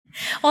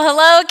Well,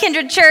 hello,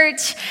 Kindred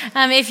Church.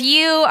 If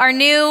you are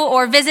new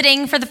or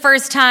visiting for the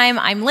first time,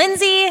 I'm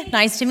Lindsay.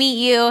 Nice to meet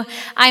you.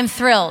 I'm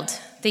thrilled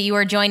that you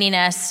are joining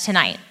us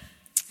tonight.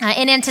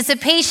 In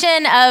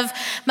anticipation of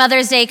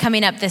Mother's Day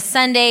coming up this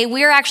Sunday,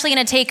 we're actually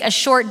going to take a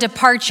short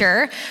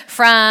departure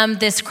from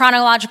this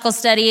chronological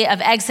study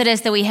of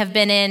Exodus that we have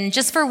been in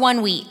just for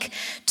 1 week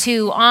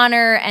to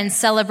honor and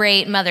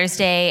celebrate Mother's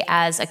Day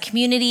as a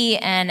community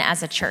and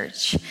as a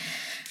church.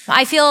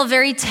 I feel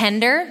very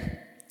tender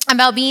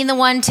about being the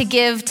one to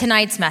give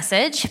tonight's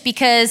message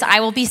because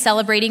I will be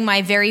celebrating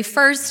my very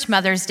first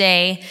Mother's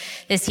Day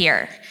this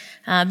year.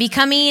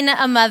 Becoming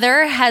a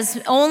mother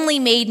has only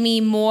made me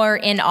more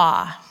in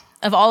awe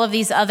of all of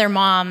these other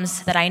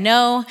moms that I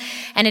know,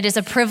 and it is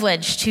a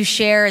privilege to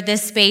share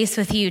this space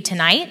with you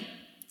tonight.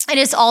 It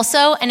is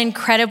also an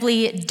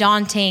incredibly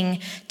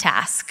daunting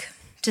task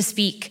to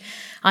speak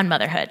on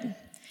motherhood,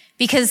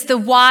 because the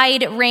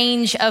wide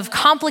range of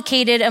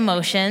complicated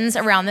emotions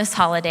around this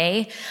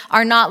holiday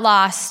are not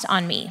lost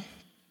on me.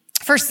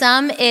 For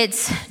some,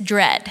 it's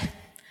dread.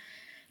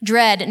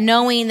 Dread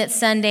knowing that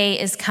Sunday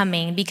is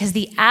coming because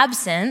the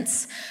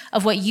absence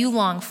of what you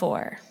long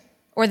for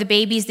or the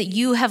babies that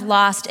you have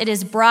lost, it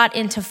is brought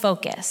into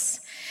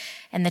focus.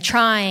 And the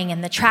trying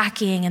and the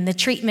tracking and the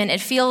treatment,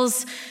 it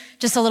feels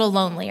just a little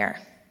lonelier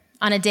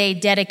on a day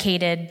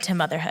dedicated to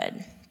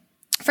motherhood.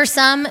 For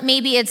some,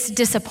 maybe it's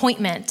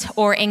disappointment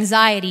or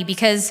anxiety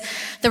because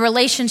the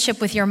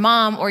relationship with your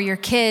mom or your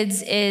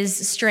kids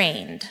is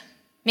strained.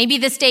 Maybe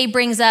this day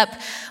brings up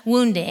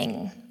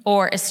wounding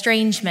or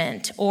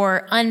estrangement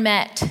or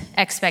unmet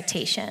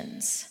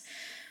expectations.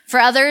 For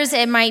others,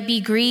 it might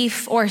be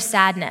grief or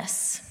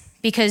sadness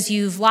because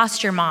you've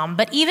lost your mom,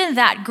 but even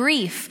that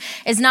grief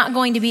is not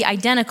going to be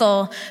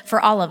identical for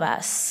all of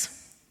us.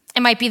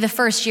 It might be the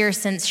first year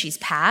since she's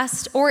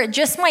passed, or it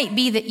just might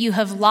be that you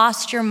have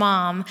lost your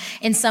mom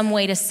in some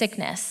way to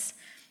sickness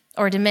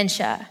or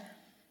dementia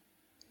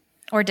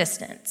or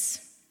distance.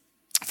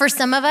 For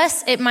some of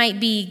us, it might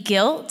be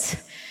guilt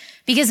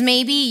because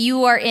maybe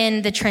you are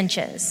in the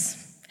trenches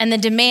and the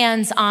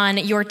demands on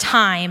your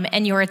time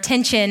and your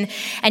attention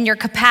and your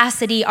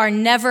capacity are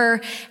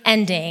never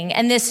ending.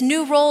 And this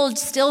new role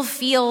still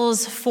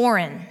feels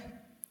foreign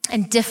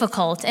and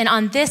difficult. And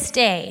on this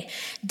day,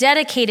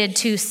 dedicated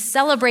to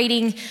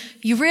celebrating,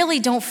 you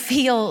really don't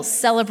feel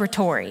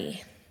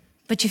celebratory,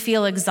 but you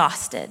feel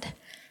exhausted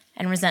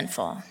and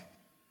resentful.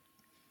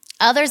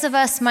 Others of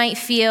us might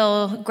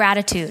feel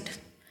gratitude,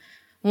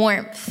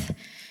 warmth,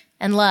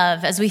 and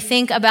love as we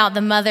think about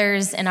the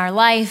mothers in our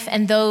life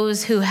and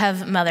those who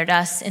have mothered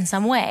us in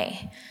some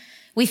way.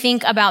 We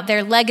think about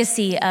their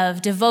legacy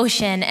of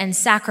devotion and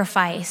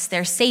sacrifice,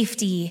 their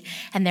safety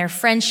and their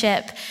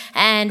friendship,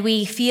 and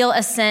we feel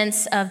a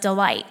sense of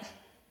delight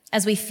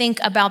as we think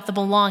about the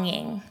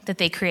belonging that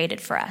they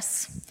created for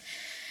us.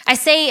 I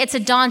say it's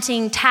a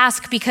daunting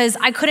task because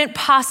I couldn't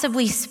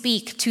possibly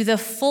speak to the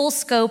full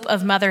scope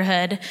of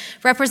motherhood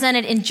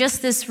represented in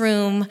just this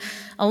room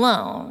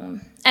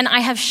alone. And I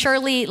have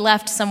surely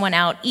left someone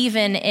out,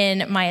 even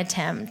in my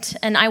attempt.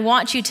 And I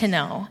want you to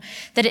know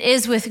that it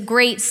is with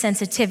great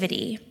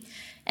sensitivity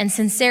and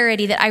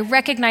sincerity that I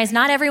recognize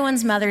not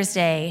everyone's Mother's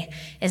Day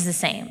is the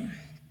same.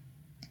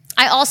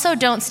 I also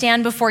don't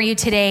stand before you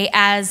today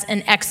as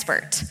an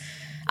expert.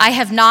 I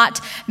have not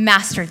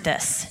mastered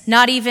this,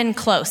 not even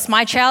close.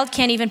 My child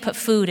can't even put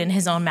food in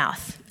his own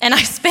mouth. And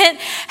I spent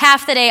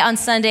half the day on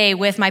Sunday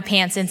with my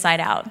pants inside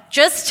out,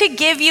 just to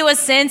give you a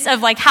sense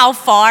of how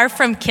far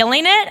from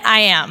killing it I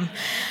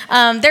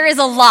am. There is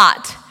a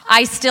lot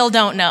I still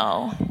don't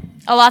know,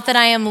 a lot that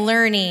I am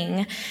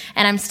learning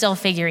and I'm still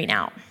figuring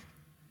out.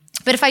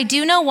 But if I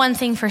do know one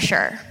thing for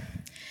sure,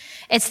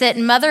 it's that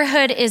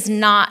motherhood is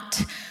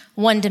not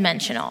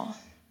one-dimensional.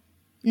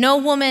 No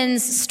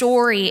woman's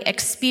story,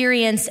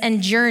 experience,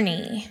 and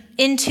journey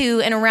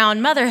into and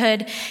around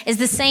motherhood is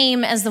the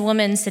same as the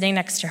woman sitting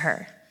next to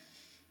her.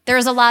 There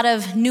is a lot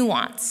of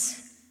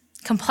nuance,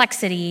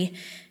 complexity,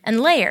 and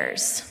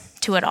layers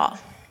to it all.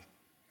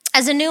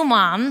 As a new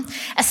mom,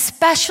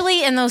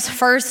 especially in those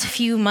first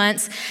few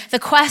months, the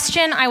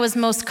question I was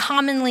most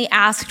commonly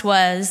asked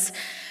was,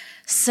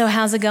 so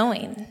how's it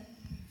going?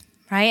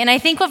 Right? And I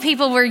think what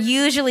people were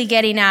usually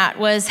getting at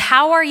was,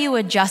 how are you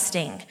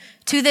adjusting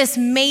to this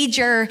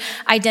major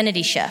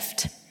identity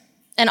shift?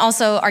 And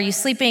also, are you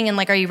sleeping and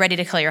are you ready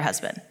to kill your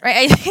husband?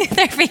 Right? I think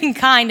they're being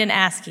kind and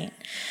asking.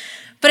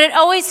 But it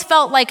always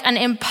felt like an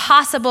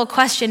impossible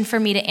question for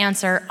me to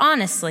answer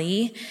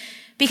honestly,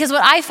 because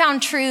what I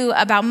found true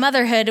about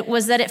motherhood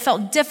was that it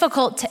felt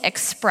difficult to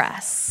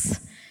express.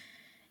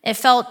 It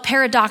felt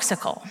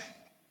paradoxical.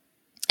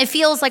 It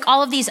feels like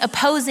all of these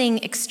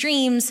opposing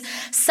extremes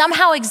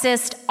somehow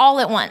exist all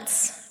at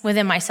once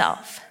within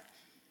myself.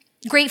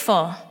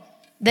 Grateful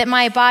that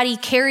my body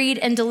carried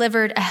and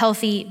delivered a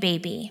healthy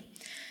baby,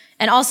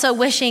 and also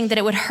wishing that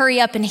it would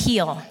hurry up and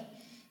heal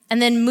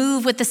and then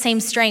move with the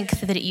same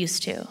strength that it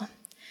used to.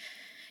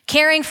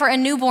 Caring for a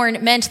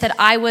newborn meant that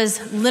I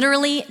was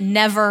literally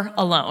never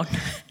alone,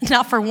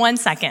 not for 1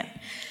 second.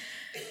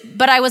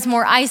 but I was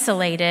more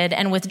isolated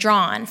and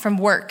withdrawn from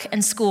work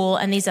and school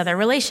and these other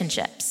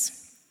relationships.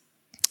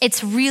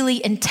 It's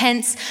really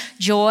intense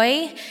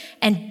joy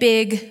and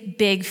big,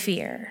 big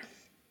fear.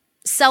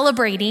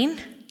 Celebrating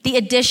the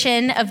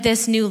addition of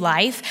this new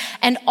life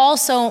and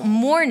also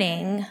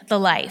mourning the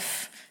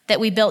life that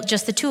we built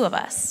just the two of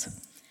us.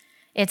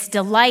 It's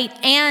delight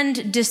and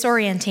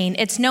disorienting.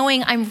 It's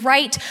knowing I'm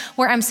right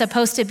where I'm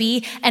supposed to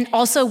be and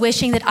also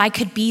wishing that I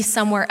could be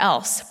somewhere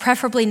else,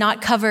 preferably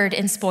not covered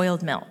in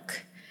spoiled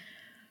milk.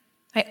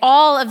 Right?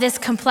 All of this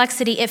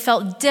complexity, it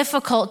felt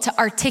difficult to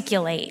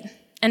articulate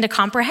and to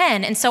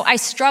comprehend. And so I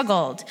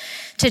struggled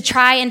to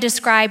try and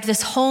describe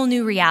this whole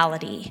new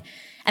reality.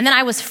 And then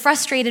I was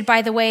frustrated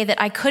by the way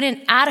that I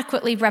couldn't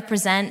adequately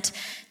represent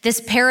this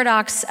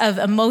paradox of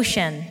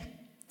emotion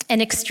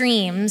and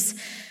extremes,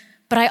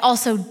 but I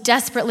also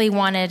desperately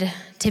wanted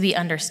to be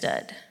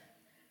understood.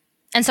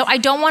 And so I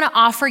don't want to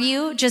offer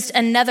you just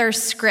another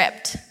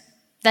script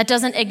that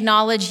doesn't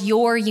acknowledge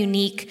your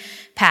unique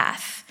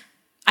path.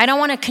 I don't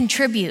want to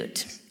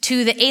contribute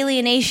to the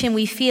alienation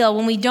we feel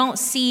when we don't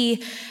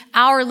see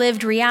our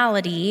lived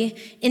reality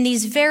in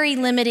these very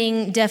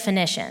limiting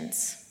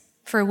definitions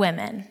for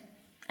women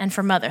and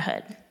for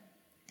motherhood.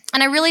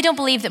 And I really don't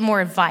believe that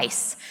more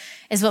advice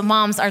is what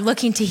moms are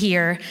looking to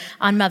hear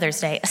on Mother's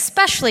Day,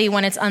 especially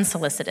when it's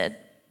unsolicited.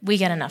 We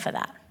get enough of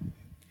that.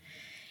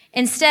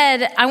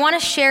 Instead, I want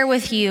to share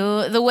with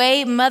you the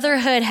way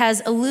motherhood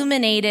has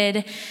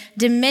illuminated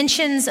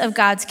dimensions of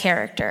God's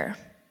character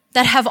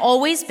that have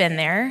always been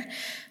there,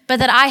 but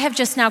that I have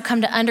just now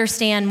come to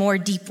understand more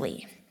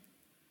deeply.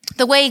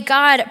 The way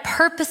God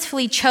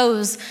purposefully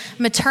chose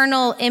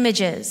maternal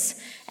images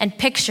and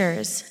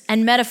pictures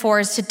and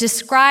metaphors to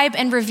describe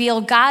and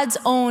reveal God's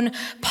own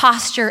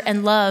posture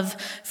and love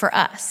for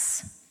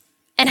us,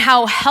 and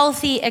how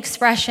healthy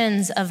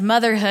expressions of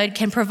motherhood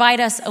can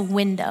provide us a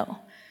window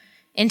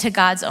into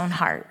God's own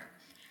heart,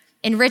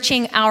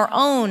 enriching our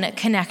own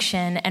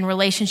connection and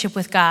relationship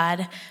with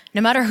God,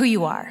 no matter who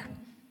you are,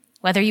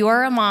 whether you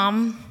are a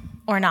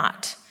mom or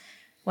not,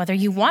 whether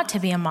you want to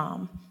be a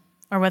mom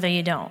or whether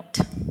you don't.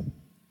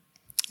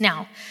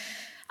 Now,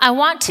 I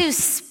want to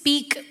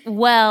speak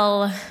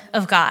well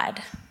of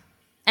God,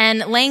 and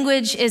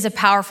language is a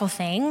powerful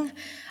thing.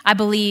 I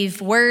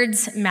believe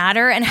words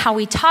matter, and how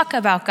we talk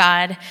about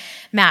God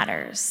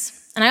matters.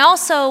 And I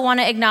also want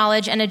to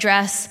acknowledge and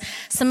address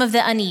some of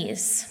the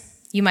unease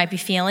you might be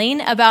feeling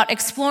about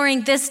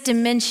exploring this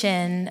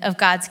dimension of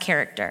God's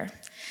character.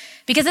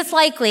 Because it's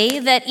likely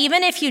that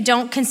even if you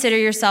don't consider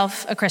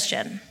yourself a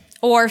Christian,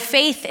 or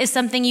faith is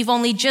something you've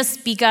only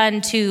just begun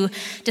to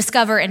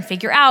discover and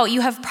figure out, you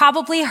have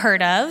probably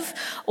heard of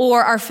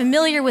or are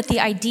familiar with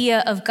the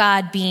idea of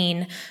God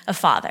being a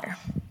father.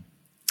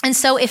 And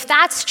so if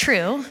that's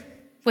true,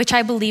 which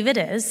I believe it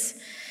is,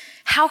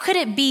 how could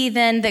it be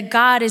then that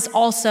God is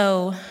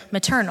also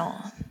maternal?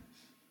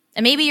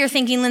 And maybe you're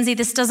thinking, Lindsay,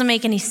 this doesn't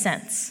make any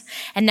sense.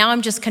 And now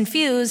I'm just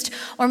confused.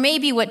 Or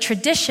maybe what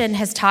tradition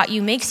has taught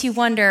you makes you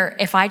wonder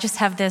if I just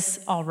have this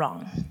all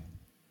wrong.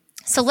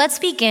 So let's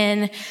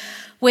begin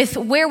with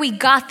where we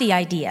got the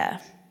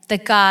idea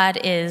that God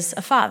is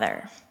a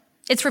father.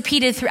 It's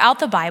repeated throughout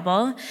the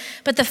Bible,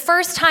 but the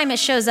first time it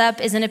shows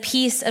up is in a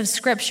piece of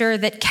scripture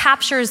that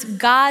captures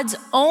God's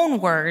own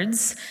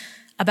words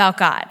about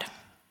God.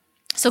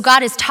 So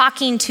God is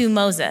talking to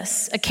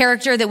Moses, a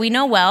character that we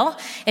know well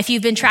if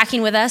you've been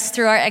tracking with us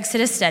through our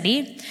Exodus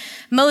study.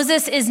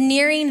 Moses is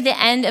nearing the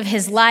end of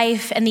his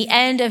life and the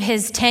end of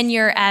his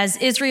tenure as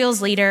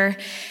Israel's leader,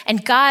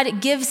 and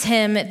God gives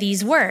him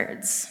these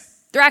words.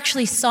 They're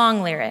actually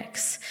song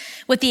lyrics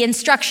with the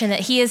instruction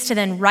that he is to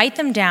then write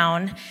them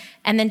down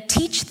and then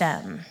teach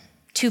them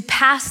to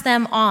pass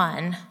them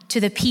on to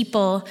the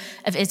people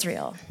of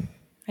Israel,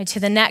 right, to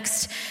the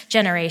next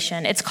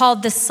generation. It's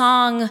called the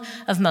Song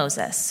of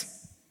Moses.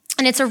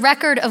 And it's a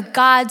record of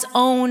God's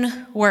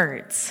own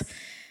words,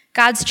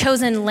 God's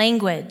chosen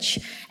language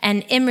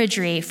and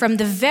imagery from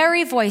the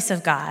very voice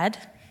of God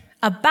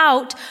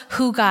about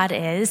who God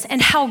is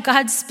and how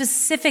God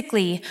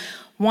specifically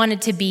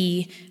wanted to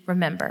be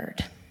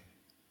remembered.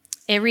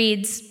 It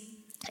reads,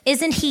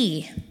 "Isn't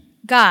he,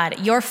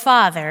 God, your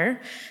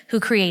Father, who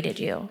created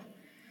you?"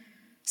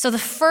 So the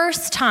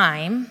first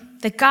time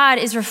that God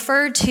is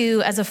referred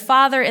to as a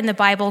father in the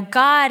Bible,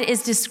 God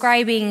is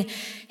describing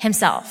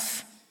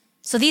himself.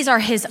 So these are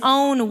his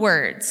own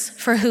words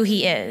for who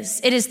he is.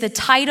 It is the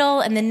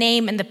title and the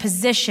name and the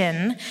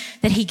position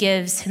that he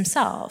gives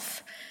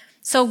himself.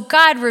 So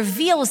God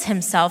reveals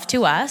himself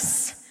to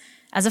us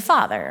as a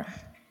father.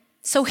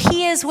 So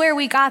he is where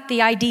we got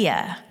the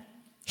idea.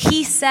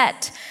 He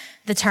set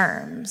the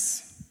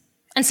terms.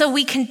 And so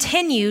we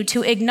continue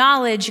to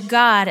acknowledge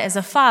God as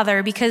a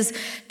father because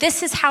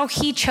this is how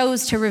he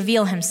chose to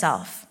reveal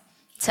himself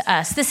to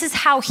us. This is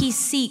how he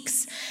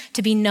seeks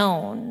to be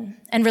known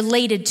and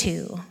related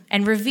to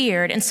and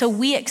revered. And so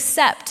we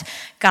accept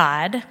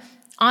God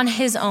on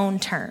his own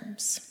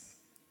terms.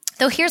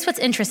 Though here's what's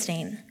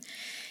interesting.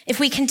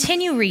 If we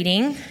continue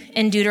reading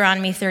in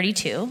Deuteronomy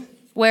 32,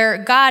 where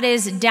God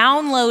is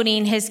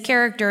downloading his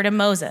character to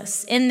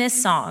Moses in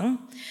this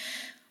song,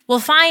 we'll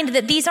find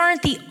that these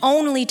aren't the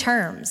only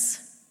terms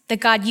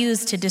that God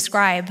used to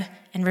describe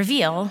and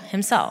reveal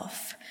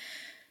himself,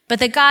 but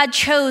that God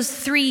chose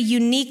 3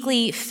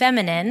 uniquely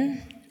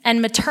feminine and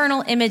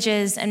maternal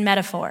images and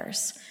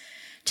metaphors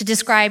to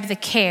describe the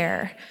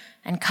care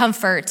and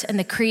comfort and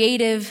the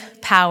creative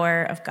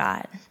power of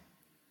God.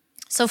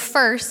 So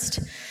first,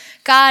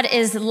 God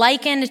is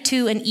likened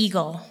to an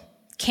eagle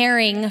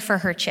caring for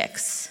her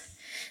chicks.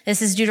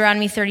 This is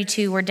Deuteronomy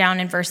 32. We're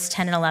down in verse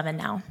 10 and 11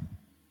 now.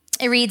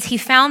 It reads, "He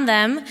found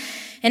them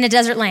in a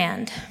desert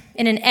land,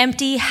 in an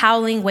empty,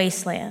 howling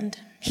wasteland.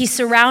 He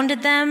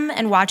surrounded them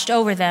and watched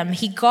over them.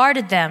 He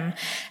guarded them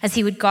as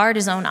he would guard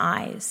his own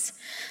eyes.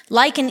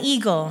 Like an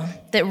eagle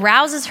that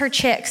rouses her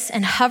chicks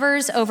and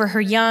hovers over her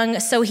young,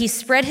 so he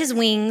spread his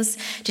wings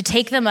to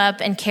take them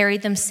up and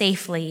carried them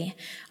safely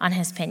on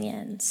his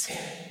pinions."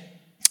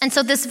 And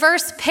so this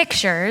verse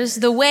pictures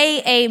the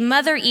way a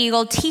mother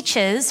eagle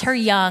teaches her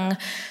young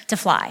to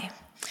fly.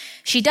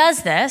 She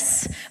does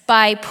this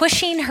by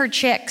pushing her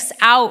chicks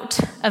out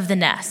of the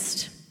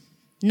nest.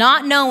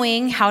 Not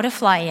knowing how to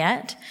fly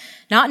yet,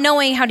 not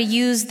knowing how to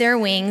use their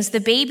wings,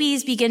 the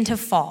babies begin to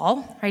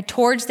fall, right,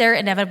 towards their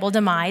inevitable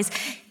demise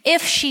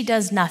if she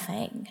does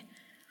nothing.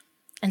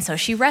 And so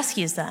she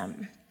rescues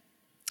them.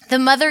 The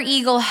mother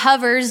eagle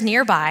hovers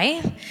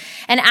nearby,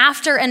 and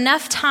after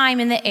enough time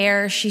in the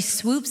air, she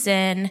swoops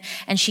in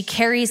and she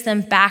carries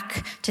them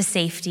back to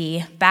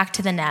safety, back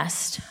to the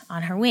nest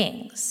on her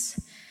wings.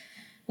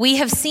 We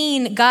have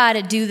seen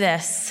God do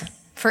this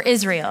for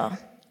Israel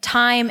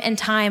time and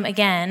time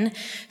again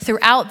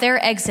throughout their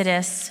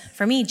exodus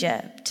from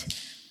Egypt.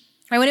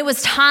 Right, when it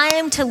was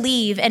time to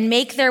leave and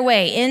make their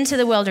way into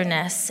the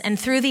wilderness and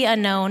through the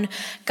unknown,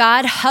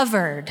 God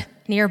hovered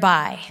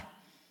nearby.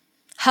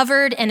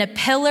 Hovered in a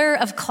pillar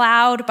of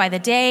cloud by the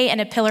day and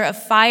a pillar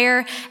of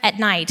fire at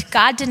night.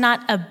 God did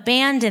not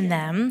abandon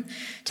them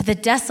to the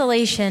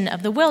desolation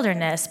of the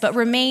wilderness, but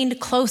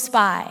remained close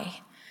by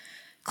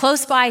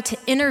to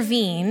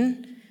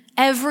intervene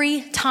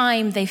every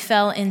time they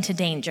fell into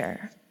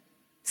danger,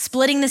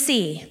 splitting the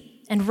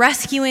sea and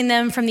rescuing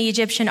them from the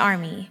Egyptian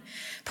army,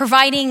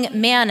 providing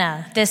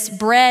manna, this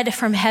bread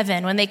from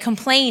heaven, when they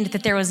complained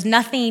that there was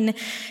nothing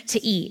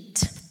to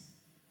eat.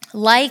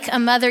 Like a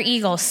mother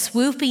eagle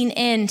swooping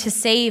in to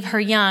save her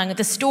young,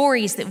 the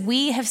stories that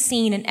we have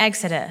seen in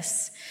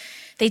Exodus,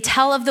 they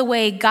tell of the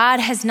way God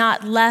has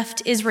not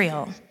left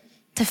Israel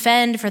to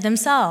fend for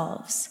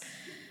themselves,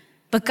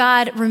 but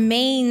God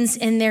remains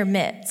in their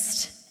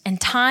midst and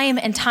time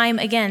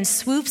again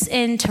swoops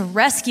in to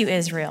rescue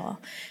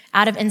Israel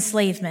out of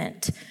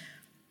enslavement,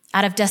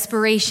 out of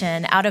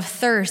desperation, out of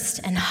thirst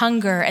and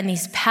hunger and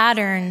these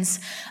patterns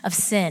of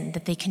sin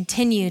that they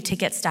continue to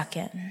get stuck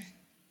in.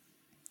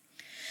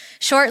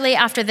 Shortly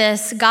after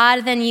this,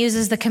 God then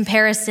uses the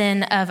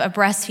comparison of a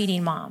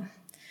breastfeeding mom.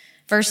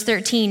 Verse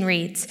 13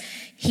 reads,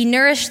 "He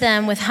nourished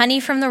them with honey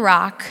from the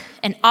rock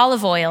and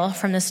olive oil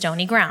from the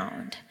stony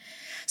ground."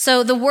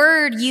 So the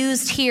word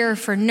used here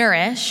for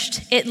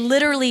nourished, it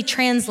literally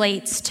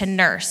translates to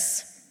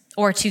nurse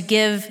or to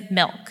give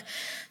milk.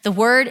 The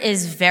word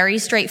is very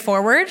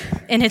straightforward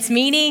in its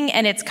meaning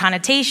and its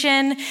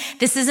connotation.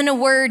 This isn't a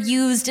word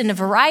used in a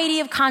variety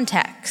of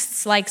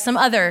contexts like some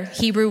other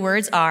Hebrew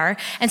words are.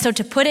 And so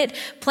to put it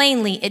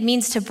plainly, it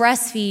means to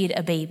breastfeed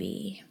a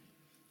baby.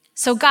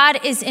 So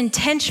God is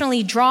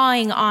intentionally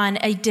drawing on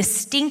a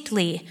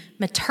distinctly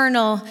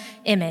maternal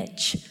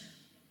image,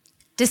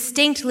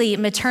 distinctly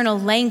maternal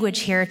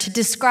language here to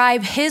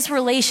describe his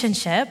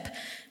relationship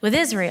with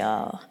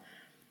Israel,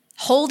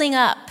 holding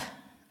up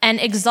and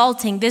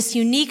exalting this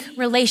unique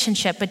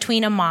relationship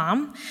between a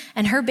mom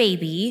and her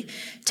baby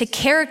to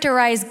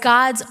characterize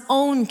God's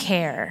own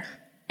care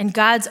and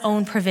God's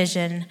own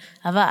provision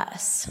of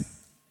us.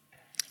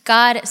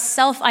 God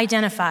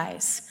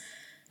self-identifies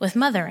with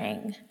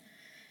mothering.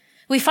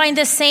 We find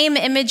this same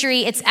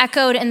imagery, it's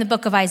echoed in the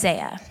book of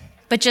Isaiah,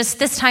 but just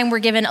this time we're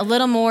given a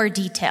little more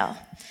detail.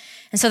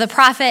 And so the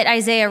prophet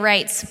Isaiah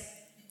writes,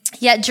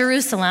 "Yet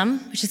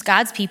Jerusalem," which is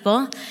God's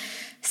people,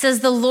 says,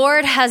 "The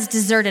Lord has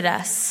deserted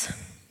us.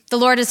 The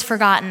Lord has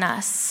forgotten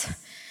us.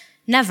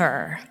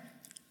 Never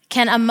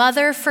can a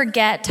mother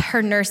forget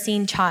her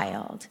nursing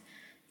child.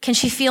 Can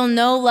she feel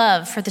no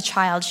love for the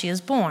child she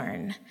has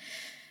born?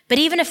 But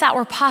even if that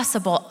were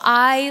possible,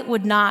 I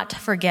would not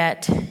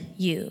forget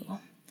you.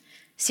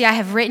 See, I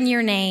have written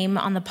your name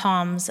on the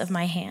palms of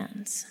my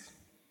hands."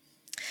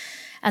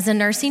 As a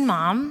nursing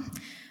mom,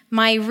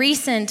 my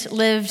recent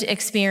lived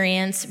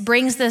experience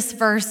brings this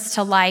verse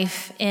to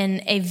life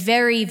in a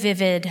very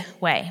vivid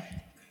way.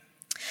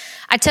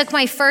 I took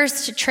my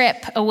first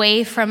trip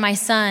away from my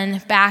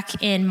son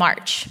back in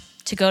March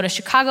to go to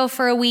Chicago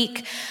for a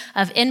week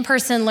of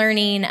in-person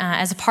learning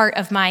as a part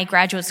of my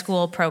graduate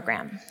school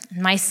program.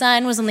 My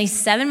son was only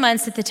 7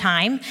 months at the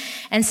time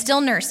and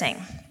still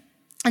nursing.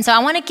 And so I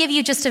want to give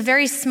you just a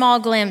very small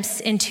glimpse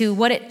into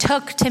what it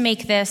took to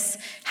make this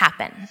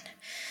happen.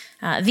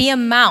 The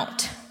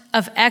amount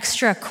of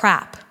extra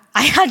crap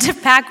I had to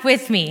pack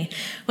with me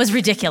was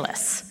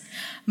ridiculous.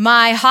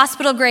 My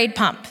hospital-grade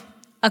pump,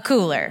 a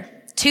cooler,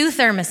 2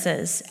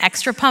 thermoses,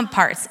 extra pump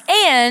parts,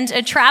 and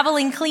a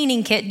traveling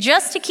cleaning kit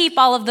just to keep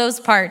all of those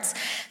parts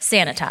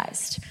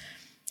sanitized.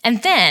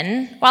 And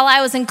then, while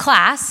I was in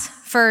class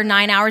for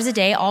 9 hours a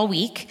day all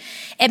week,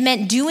 it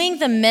meant doing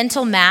the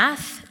mental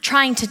math,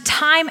 trying to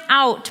time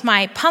out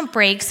my pump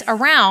breaks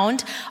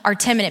around our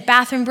 10-minute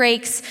bathroom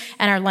breaks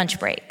and our lunch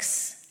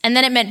breaks. And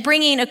then it meant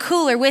bringing a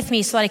cooler with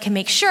me so that I could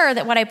make sure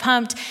that what I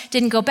pumped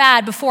didn't go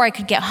bad before I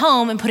could get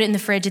home and put it in the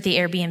fridge at the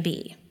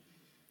Airbnb.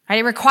 Right?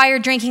 It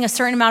required drinking a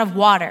certain amount of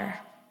water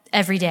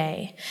every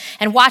day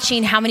and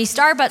watching how many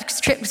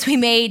Starbucks trips we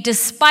made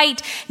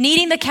despite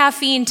needing the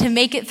caffeine to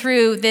make it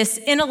through this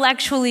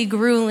intellectually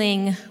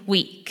grueling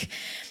week.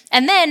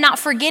 And then not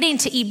forgetting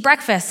to eat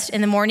breakfast in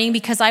the morning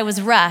because I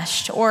was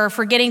rushed, or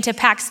forgetting to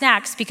pack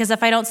snacks because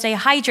if I don't stay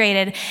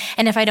hydrated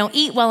and if I don't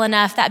eat well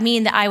enough, that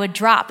means that I would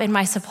drop in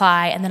my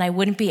supply and then I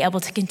wouldn't be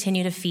able to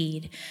continue to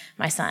feed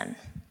my son.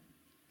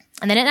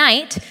 And then at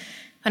night,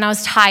 when I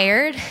was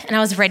tired and I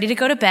was ready to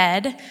go to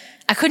bed,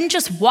 I couldn't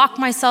just walk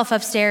myself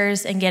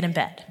upstairs and get in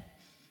bed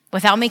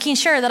without making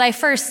sure that I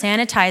first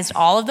sanitized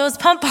all of those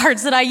pump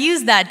parts that I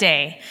used that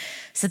day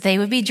so that they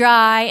would be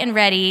dry and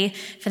ready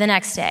for the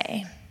next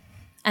day.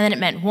 And then it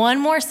meant one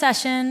more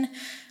session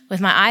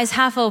with my eyes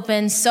half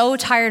open, so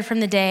tired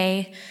from the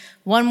day,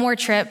 one more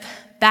trip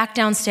back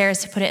downstairs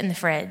to put it in the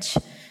fridge.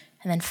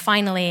 And then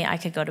finally I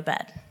could go to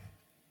bed.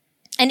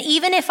 And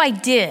even if I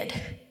did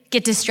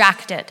get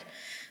distracted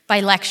by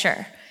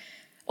lecture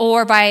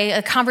or by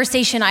a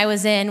conversation I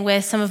was in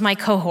with some of my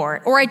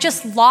cohort, or I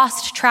just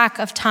lost track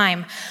of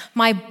time,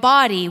 my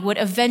body would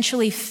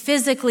eventually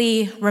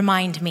physically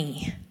remind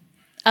me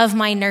of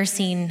my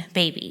nursing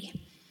baby,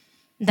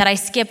 that I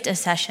skipped a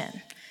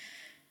session.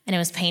 And it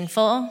was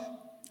painful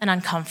and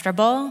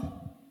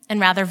uncomfortable and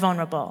rather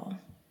vulnerable.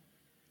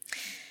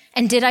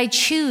 And did I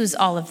choose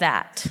all of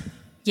that?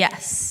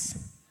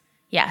 Yes.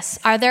 Yes.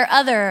 Are there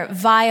other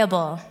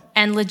viable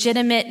and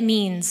legitimate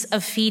means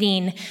of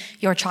feeding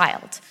your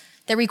child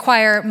that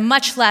require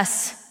much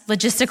less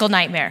logistical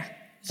nightmare?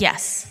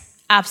 Yes,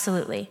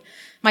 absolutely.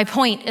 My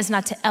point is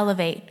not to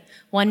elevate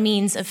one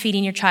means of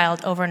feeding your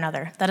child over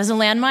another. That is a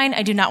landmine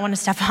I do not want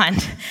to step on.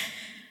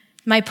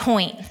 My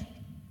point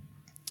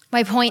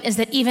is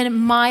that even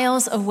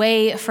miles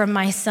away from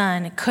my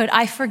son, could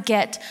I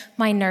forget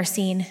my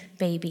nursing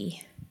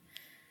baby?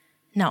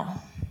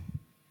 No,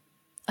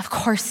 of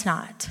course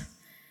not.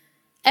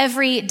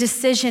 Every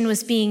decision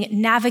was being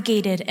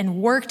navigated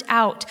and worked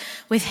out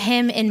with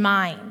him in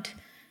mind,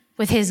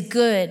 with his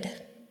good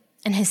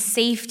and his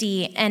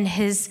safety and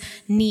his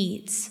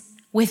needs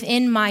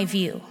within my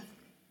view.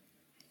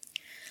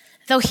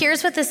 Though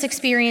here's what this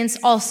experience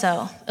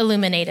also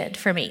illuminated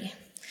for me.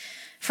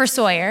 For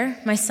Sawyer,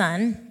 my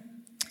son,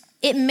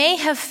 it may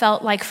have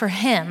felt like for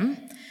him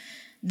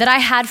that I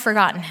had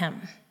forgotten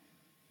him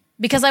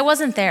because I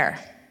wasn't there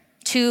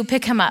to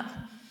pick him up,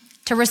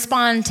 to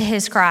respond to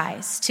his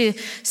cries, to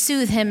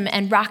soothe him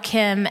and rock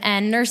him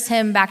and nurse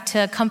him back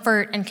to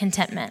comfort and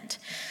contentment.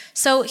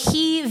 So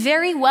he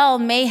very well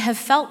may have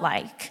felt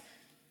like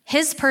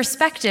his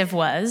perspective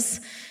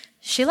was,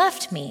 she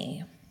left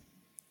me.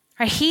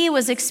 Or he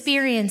was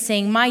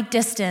experiencing my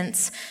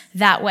distance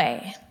that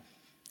way.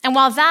 And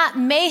while that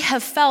may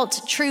have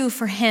felt true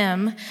for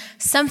him,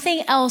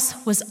 something else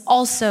was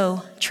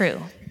also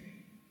true.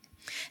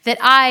 That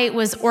I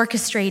was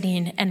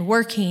orchestrating and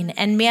working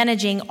and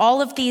managing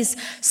all of these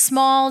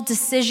small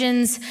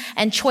decisions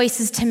and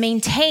choices to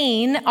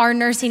maintain our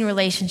nursing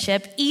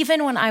relationship,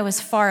 even when I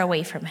was far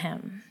away from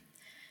him.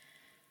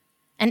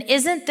 And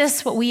isn't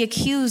this what we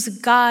accuse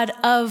God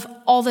of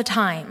all the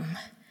time?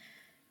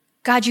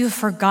 God, you have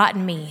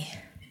forgotten me.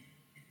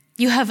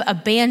 You have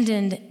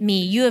abandoned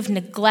me. You have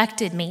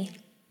neglected me.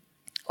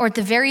 Or at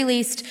the very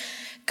least,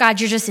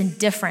 God, you're just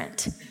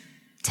indifferent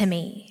to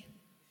me.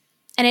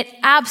 And it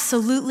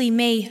absolutely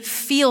may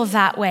feel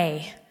that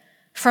way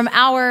from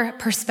our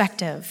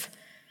perspective,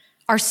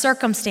 our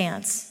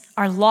circumstance,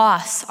 our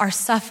loss, our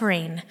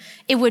suffering.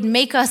 It would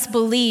make us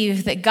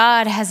believe that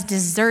God has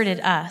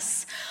deserted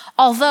us.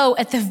 Although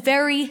at the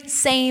very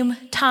same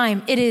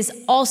time, it is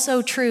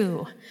also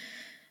true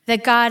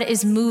that God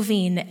is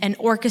moving and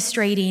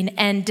orchestrating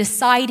and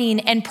deciding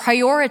and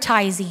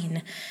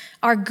prioritizing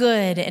our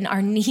good and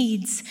our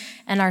needs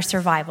and our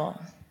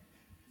survival,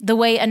 the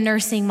way a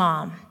nursing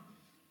mom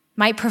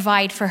might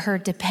provide for her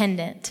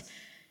dependent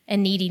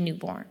and needy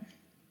newborn.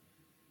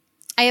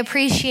 I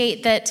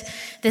appreciate that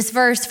this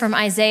verse from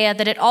Isaiah,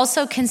 that it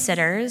also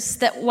considers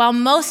that while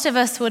most of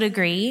us would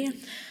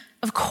agree,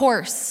 of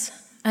course,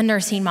 a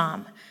nursing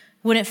mom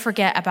wouldn't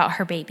forget about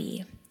her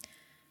baby.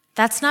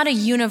 That's not a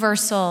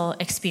universal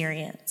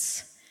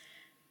experience.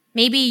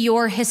 Maybe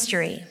your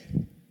history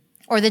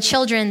or the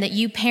children that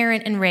you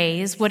parent and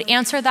raise would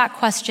answer that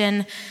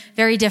question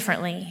very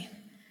differently.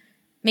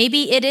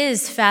 Maybe it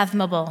is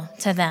fathomable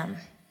to them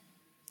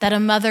that a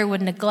mother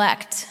would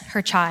neglect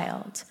her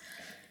child,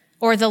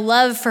 or the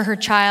love for her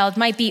child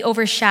might be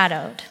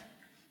overshadowed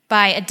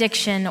by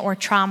addiction or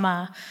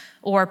trauma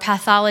or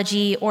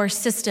pathology or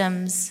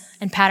systems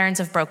and patterns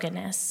of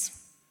brokenness.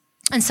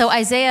 And so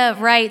Isaiah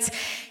writes,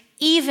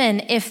 even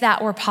if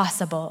that were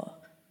possible,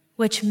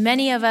 which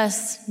many of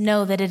us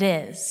know that it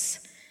is.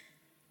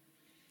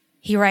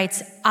 He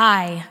writes,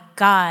 I,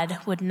 God,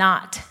 would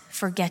not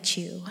forget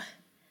you.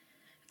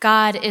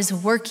 God is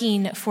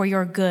working for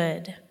your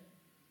good.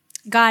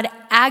 God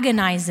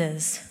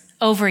agonizes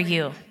over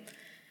you,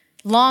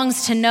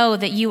 longs to know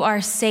that you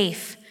are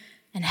safe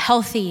and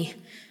healthy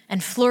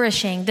and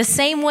flourishing, the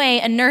same way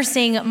a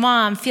nursing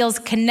mom feels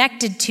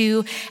connected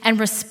to and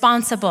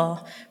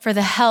responsible for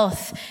the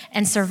health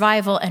and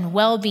survival and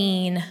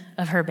well-being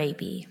of her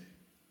baby.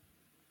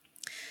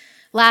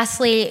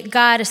 Lastly,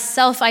 God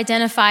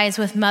self-identifies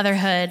with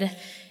motherhood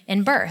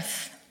in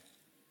birth.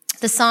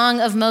 The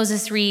Song of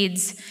Moses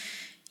reads,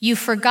 you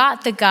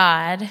forgot the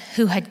God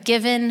who had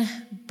given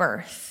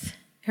birth,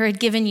 who had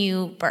given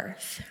you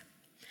birth.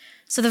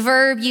 So the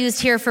verb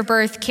used here for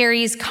birth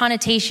carries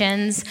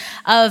connotations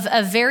of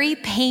a very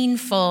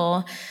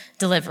painful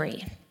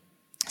delivery.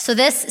 So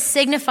this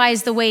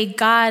signifies the way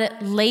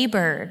God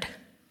labored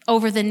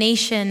over the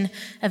nation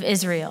of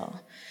Israel,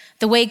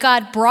 the way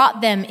God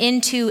brought them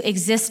into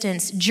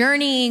existence,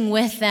 journeying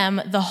with them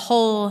the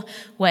whole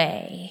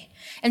way.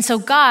 And so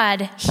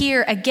God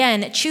here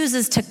again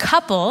chooses to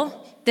couple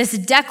this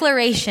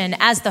declaration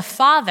as the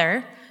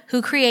Father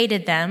who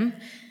created them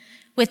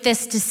with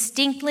this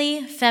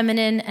distinctly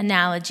feminine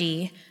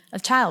analogy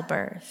of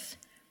childbirth.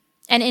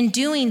 And in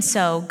doing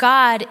so,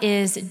 God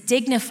is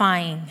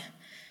dignifying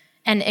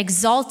and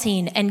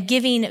exalting and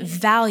giving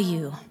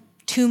value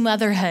to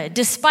motherhood,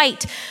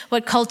 despite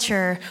what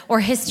culture or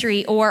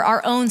history or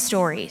our own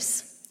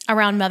stories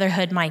around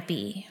motherhood might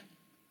be.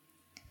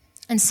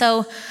 And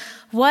so,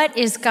 what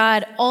is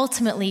God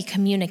ultimately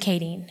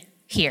communicating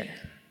here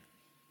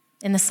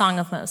in the Song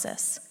of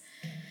Moses?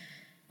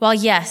 Well,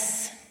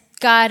 yes,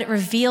 God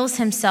reveals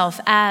himself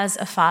as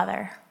a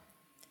father.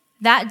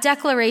 That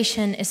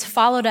declaration is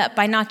followed up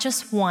by not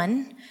just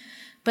one,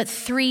 but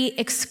three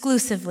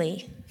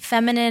exclusively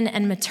feminine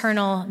and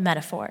maternal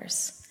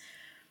metaphors.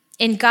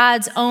 In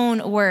God's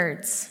own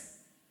words,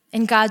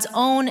 in God's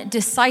own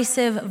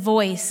decisive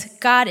voice,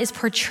 God is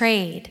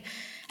portrayed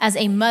as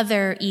a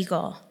mother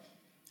eagle,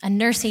 a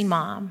nursing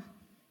mom,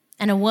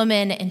 and a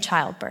woman in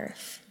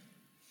childbirth.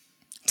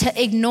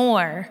 To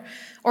ignore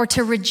or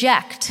to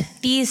reject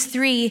these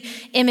three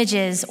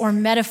images or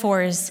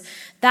metaphors,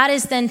 that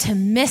is then to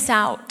miss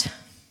out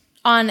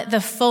on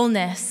the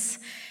fullness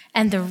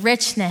and the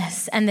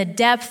richness and the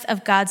depth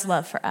of God's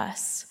love for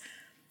us.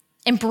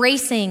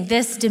 Embracing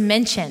this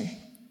dimension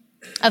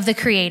of the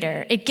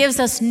Creator, it gives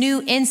us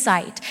new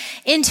insight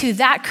into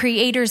that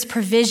Creator's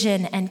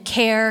provision and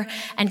care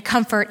and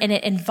comfort, and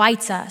it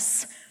invites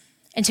us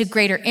into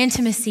greater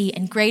intimacy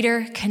and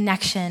greater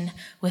connection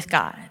with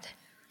God.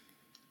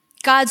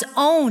 God's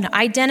own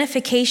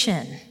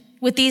identification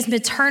with these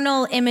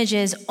maternal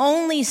images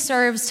only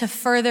serves to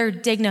further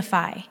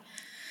dignify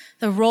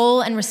the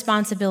role and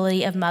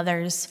responsibility of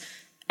mothers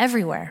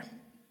everywhere.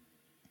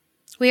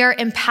 We are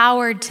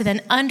empowered to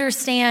then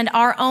understand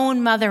our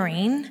own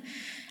mothering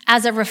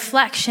as a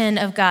reflection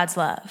of God's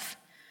love,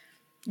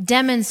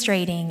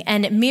 demonstrating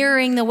and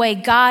mirroring the way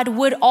God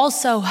would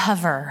also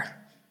hover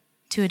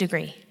to a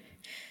degree,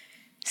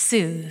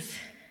 soothe,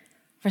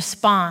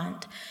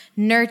 respond,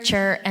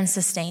 nurture, and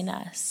sustain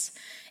us.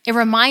 It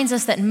reminds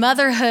us that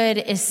motherhood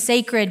is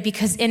sacred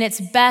because in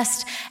its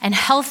best and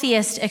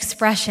healthiest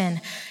expression,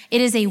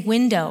 it is a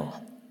window.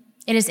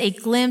 It is a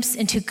glimpse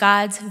into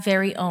God's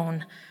very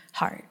own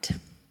heart.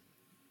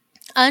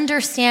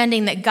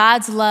 Understanding that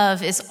God's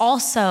love is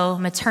also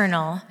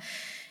maternal,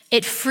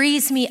 it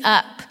frees me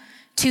up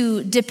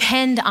to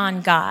depend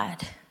on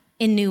God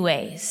in new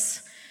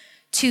ways,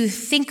 to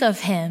think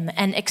of him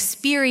and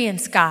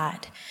experience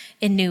God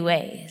in new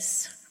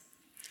ways,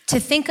 to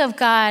think of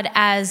God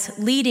as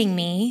leading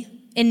me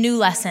in new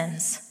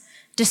lessons,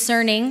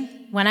 discerning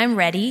when I'm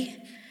ready,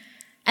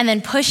 and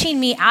then pushing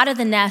me out of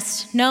the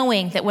nest,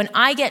 knowing that when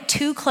I get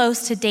too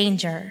close to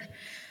danger,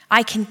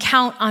 I can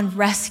count on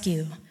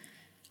rescue.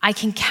 I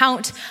can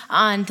count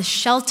on the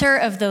shelter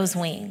of those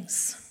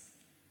wings.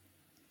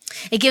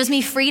 It gives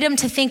me freedom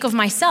to think of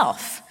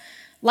myself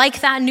like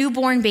that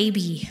newborn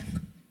baby,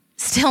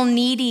 still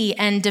needy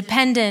and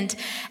dependent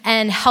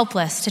and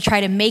helpless to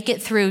try to make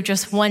it through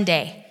just one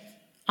day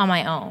on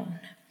my own.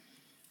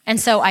 And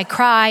so I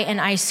cry and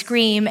I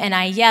scream and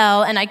I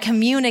yell and I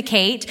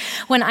communicate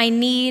when I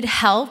need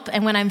help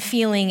and when I'm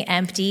feeling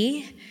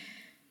empty.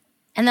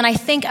 And then I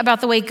think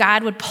about the way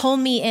God would pull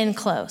me in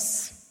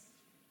close,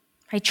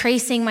 right?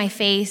 Tracing my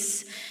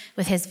face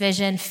with his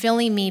vision,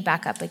 filling me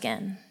back up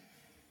again.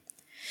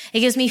 It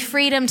gives me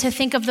freedom to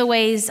think of the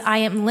ways I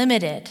am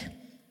limited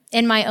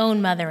in my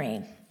own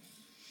mothering,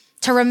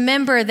 to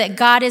remember that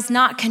God is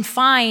not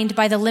confined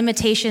by the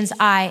limitations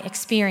I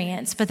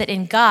experience, but that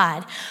in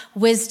God,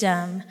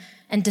 wisdom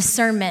and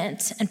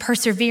discernment and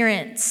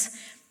perseverance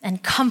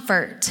and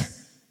comfort,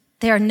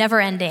 they are never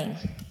ending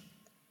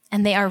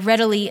and they are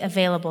readily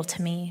available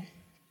to me.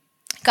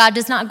 God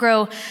does not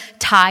grow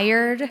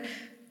tired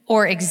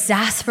or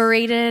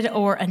exasperated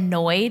or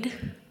annoyed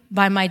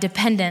by my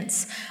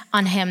dependence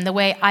on him the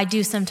way I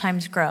do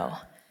sometimes grow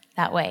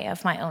that way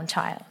of my own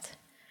child.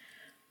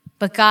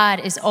 But God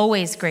is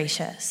always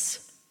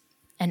gracious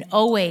and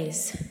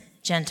always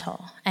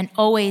gentle and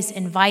always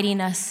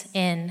inviting us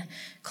in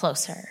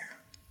closer.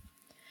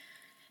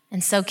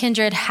 And so,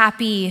 Kindred,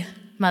 happy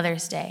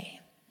Mother's Day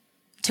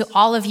to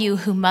all of you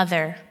who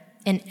mother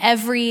in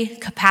every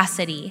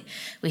capacity.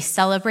 We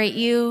celebrate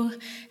you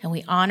and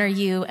we honor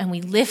you and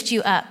we lift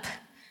you up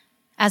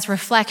as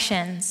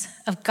reflections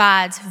of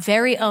God's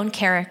very own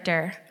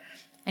character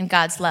and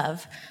God's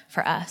love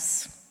for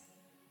us.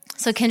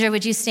 So, Kindred,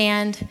 would you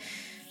stand?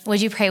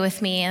 Would you pray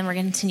with me? And we're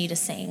going to continue to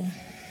sing.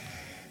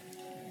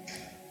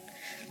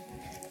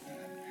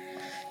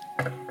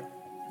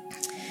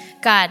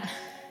 God,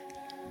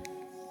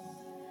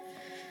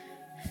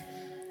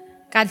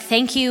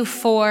 thank you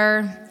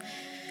for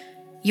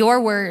your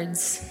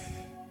words,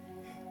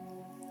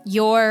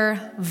 your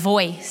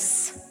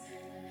voice.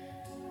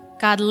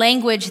 God,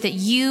 language that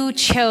you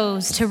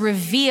chose to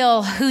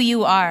reveal who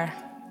you are.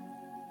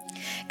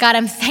 God,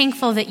 I'm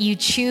thankful that you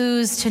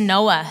choose to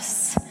know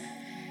us,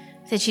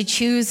 that you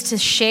choose to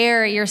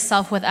share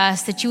yourself with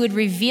us, that you would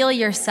reveal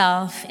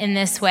yourself in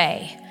this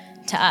way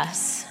to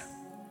us.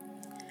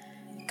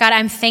 God,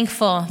 I'm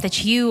thankful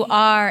that you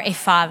are a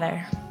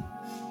father,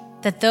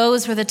 that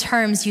those were the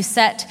terms you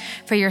set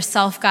for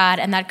yourself, God,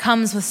 and that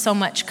comes with so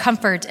much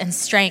comfort and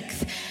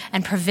strength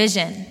and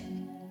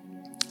provision.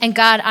 And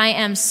God, I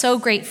am so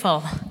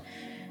grateful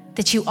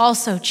that you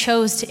also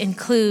chose to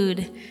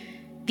include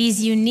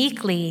these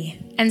uniquely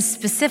and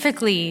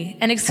specifically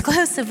and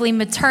exclusively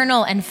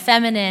maternal and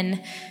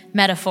feminine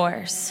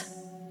metaphors.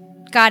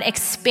 God,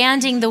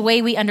 expanding the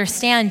way we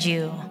understand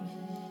you,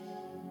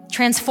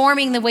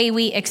 transforming the way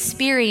we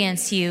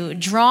experience you,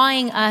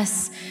 drawing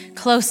us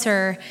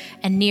closer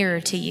and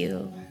nearer to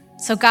you.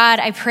 So God,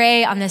 I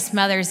pray on this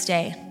Mother's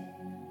Day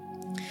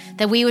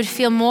that we would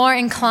feel more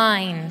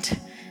inclined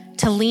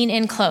to lean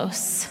in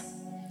close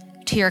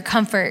to your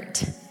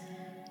comfort,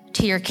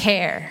 to your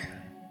care,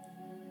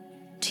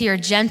 to your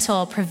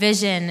gentle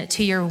provision,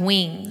 to your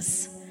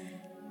wings,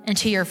 and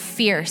to your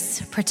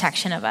fierce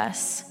protection of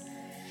us.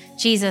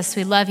 Jesus,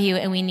 we love you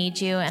and we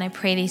need you, and I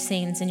pray these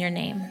things in your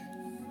name.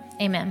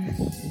 Amen.